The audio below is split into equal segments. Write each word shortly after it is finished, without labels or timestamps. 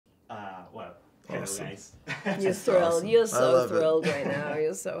awesome. guys. You're thrilled. Awesome. You're I so love it. thrilled right now.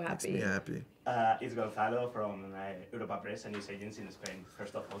 You're so Makes happy. me happy. It's Gonzalo from Europa Press, a news agency in Spain.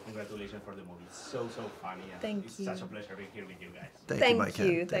 First of all, congratulations for the movie. It's so funny. And Thank it's you. such a pleasure being here with you guys. Thank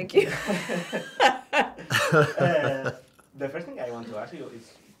you, Thank you. The first thing I want to ask you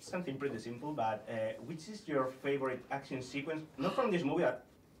is something pretty simple, but which is your favorite action sequence? Not from this movie, but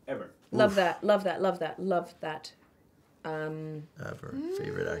ever. Love that. Love that. Love that. Love that. Ever.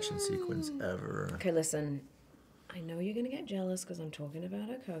 Favorite action sequence ever. Okay, listen. I know you're going to get jealous because I'm talking about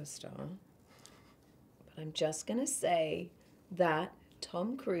a co-star. But I'm just going to say that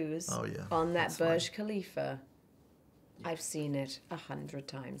Tom Cruise on that Burj Khalifa, I've seen it 100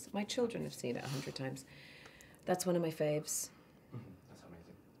 times. My children have seen it 100 times. That's one of my faves. That's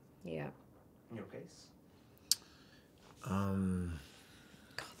amazing. Yeah. In your case?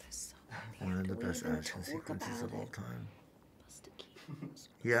 God, there's so many. One of the best action sequences of all time.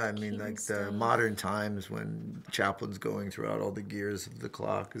 Yeah, I mean, like the modern times when Chaplin's going throughout all the gears of the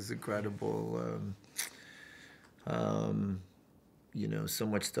clock is incredible. You know, so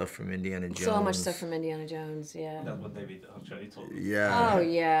much stuff from Indiana Jones. So much stuff from Indiana Jones, yeah. That's what David actually told me. Yeah. Oh,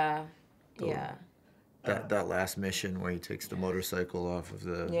 yeah. Yeah. That last mission where he takes the motorcycle off of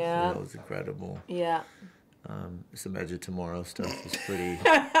the... Yeah. That was incredible. Yeah. Some Edge of Tomorrow stuff is pretty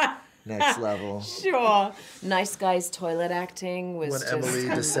next level. Sure. Nice Guy's toilet acting was When just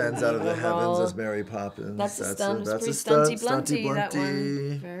Emily descends out of the heavens unbelievable. as Mary Poppins. That's a stunt. That's It's a pretty stunt. stunty blunty, that one.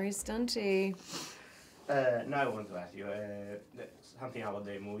 Blunty. Very stunty. Now I want to ask you something about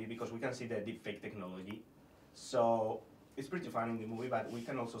the movie, because we can see the deepfake technology. So it's pretty fun in the movie, but we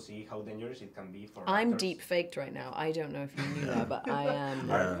can also see how dangerous it can be for I'm actors. deep faked right now. I don't know if you knew that, but I am.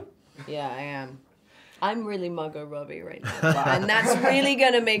 Yeah. Yeah, I am. I'm really Margot Robbie right now, and that's really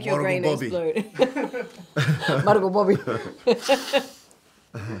gonna make your brain Margot explode. Margot Robbie.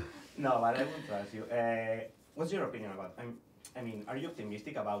 No, but I want to ask you, what's your opinion about? I mean, are you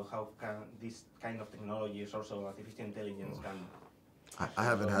optimistic about how can this kind of technology, also artificial intelligence, can? I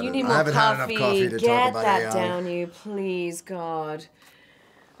haven't had You it. need I more haven't had coffee. enough coffee to Get talk about that AI. down, you please, God.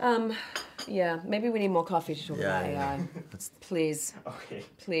 Yeah, maybe we need more coffee to talk about AI. Please, Okay.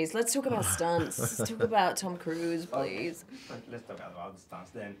 please. Let's talk about stunts. Let's talk about Tom Cruise, please. Let's talk about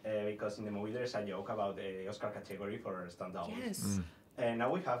stunts then, because in the movie there's a joke about the Oscar category for stunt doubles. Yes.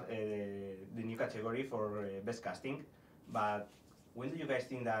 Now we have the new category for best casting, but when do you guys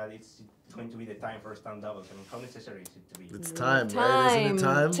think that it's going to be the time for stunt doubles? I mean, how necessary is it to be? It's time, right? Isn't it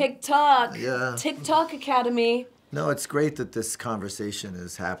time? TikTok. Yeah. TikTok Academy. No, it's great that this conversation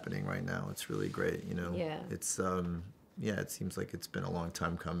is happening right now. It's really great, you know. Yeah. It's it seems like it's been a long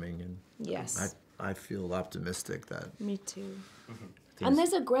time coming, and Yes. I feel optimistic that Me too. things- And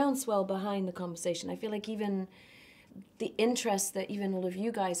there's a groundswell behind the conversation. I feel like even the interest that even all of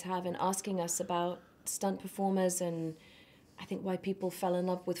you guys have in asking us about stunt performers, and I think why people fell in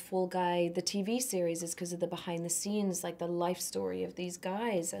love with Fall Guy, the TV series, is because of the behind the scenes, like the life story of these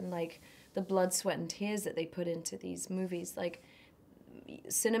guys, and like the blood, sweat, and tears that they put into these movies. Like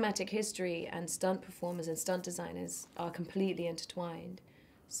cinematic history and stunt performers and stunt designers are completely intertwined.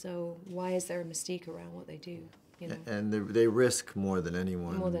 So why is there a mystique around what they do? You know? and they risk more than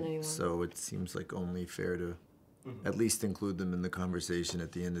anyone. More than anyone. So it seems like only fair to at least include them in the conversation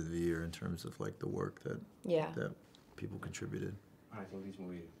at the end of the year in terms of like the work that that people contributed. I think this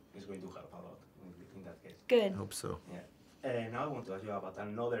movie is going to help a lot in that case. Good. I hope so. Yeah. Now I want to ask you about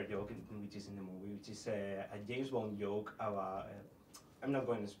another joke which is in the movie, which is a James Bond joke about, I'm not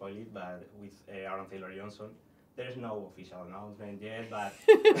going to spoil it, but with Aaron Taylor-Johnson. There's no official announcement yet, but...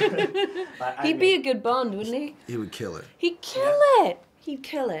 but He'd be a good Bond, wouldn't he? He would kill it. He'd kill it. He'd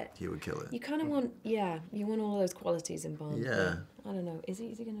kill it. He would kill it. You kind of want, you want all of those qualities in Bond. Yeah. but I don't know. Is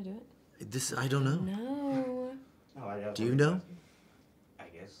he going to do it? This I don't know. No. No, I just Do you wanted to know? ask you.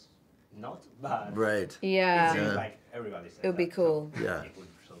 I guess not, but... Right. It Yeah. seems like everybody said It would be that, cool. So Yeah. it would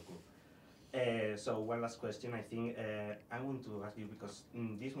be so cool. So one last question, I think I want to ask you, because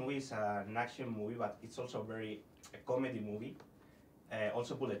this movie is an action movie, but it's also a comedy movie.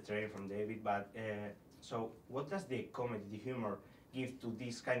 Also Bullet Train from David, but so what does the comedy, the humor, give to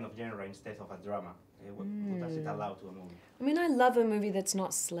this kind of genre instead of a drama? What does it allow to a movie? I mean, I love a movie that's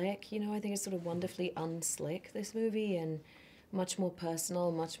not slick. You know, I think it's sort of wonderfully unslick, this movie, and much more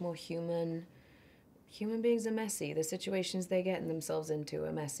personal, much more human. Human beings are messy. The situations they get themselves into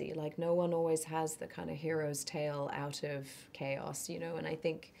are messy. Like, no one always has the kind of hero's tale out of chaos, you know? And I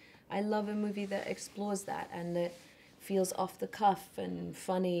think I love a movie that explores that and that feels off the cuff and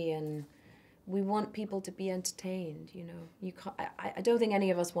funny, and we want people to be entertained, you know? You can't, I don't think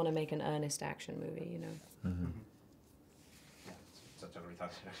any of us want to make an earnest action movie, you know? Mm-hmm. Yeah, it's such a great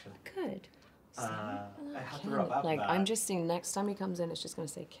answer, actually. Good. I have to wrap up. Like, but I'm just seeing next time he comes in, it's just going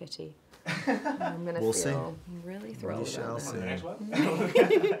to say Kitty. I'm going to We'll feel really thrilled. We shall about on the that. next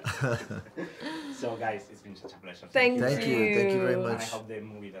one. So, guys, it's been such a pleasure. Thank Thank you. Thank you very And I much. hope the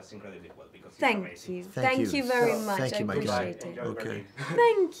movie does incredibly well because it's Thank amazing. you. Thank Thank you. you very So, much. thank you, I my guy. appreciate it. Enjoy Okay. Berlin.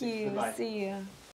 Thank you. Goodbye. See you.